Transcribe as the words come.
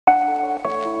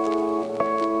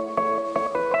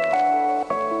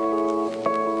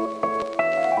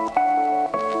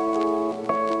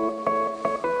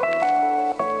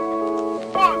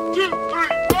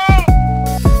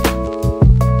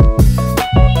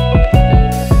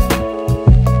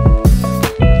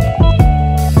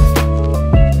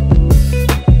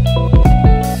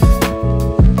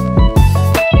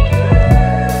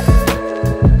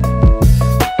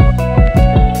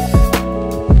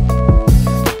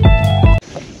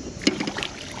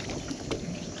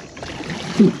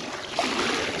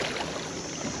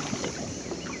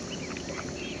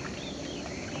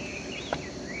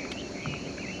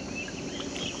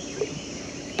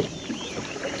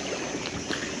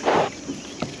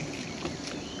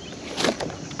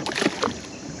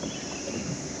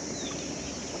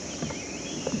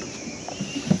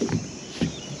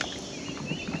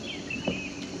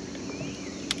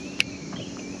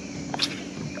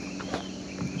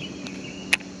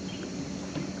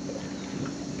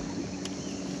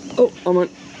Oh, I'm on.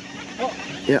 Oh.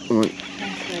 Yeah, I'm on.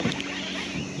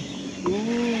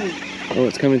 Ooh. Oh,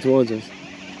 it's coming towards us.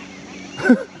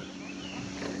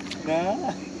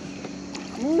 Nah.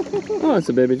 Oh, it's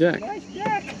a baby jack. Nice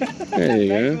jack. There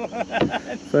you Nice go.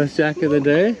 one. First jack of the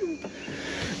day.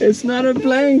 It's not a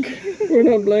blank. We're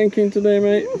not blanking today,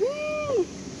 mate.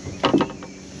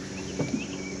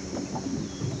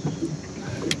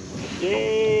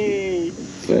 Yay.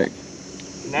 Sick.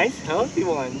 Nice healthy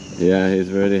one. Yeah, he's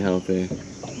really healthy.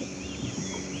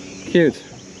 Cute.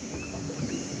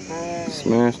 Nice.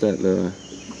 Smash that lure.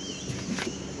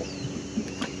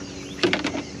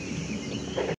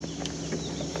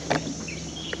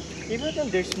 Even when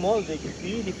they're small, they're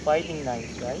really fighting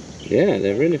nice, right? Yeah,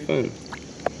 they're really fun.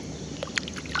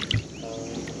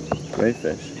 Great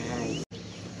fish. Nice.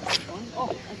 Oh,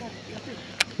 I got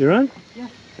it. You're on? Yeah.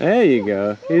 There you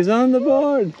go. He's on the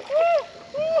board.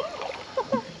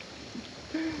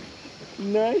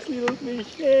 Nice little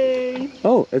fish. Hey.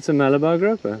 Oh, it's a Malabar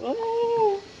grouper.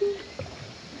 Oh.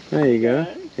 There you go.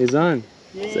 He's on.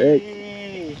 Sick.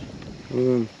 Yay.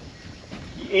 Mm.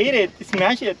 He ate it. He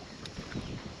smashed it.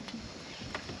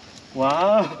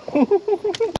 Wow.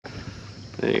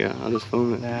 There you go. I'll just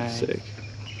film it. Nice. Sick.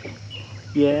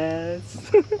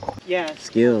 Yes. Yes.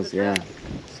 Skills, yeah.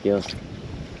 Skills.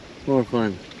 It's more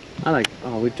fun. I like.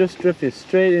 Oh, we just drifted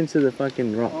straight into the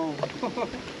fucking rock. Oh.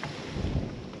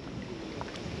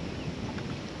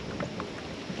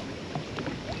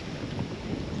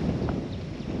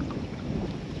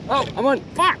 Oh, I'm on.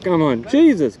 Fuck, I'm on.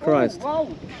 Jesus Christ. Wow.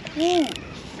 Ooh.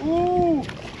 Ooh.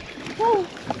 Ooh.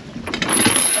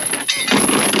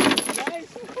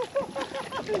 Nice.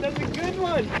 That's a good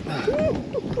one.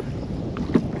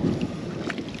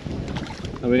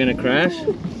 Are we gonna crash?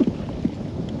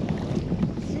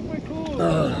 Super cool.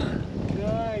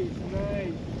 Nice,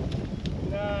 nice,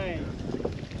 nice.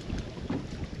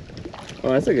 Oh,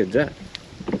 that's a good jack.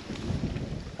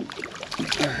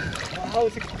 Wow,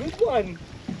 it's a good one.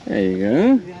 There you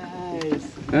go. Nice.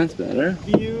 That's better.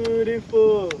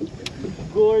 Beautiful.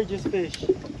 Gorgeous fish.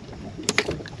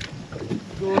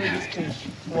 Gorgeous fish.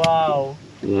 Wow.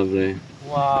 Lovely.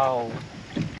 Wow.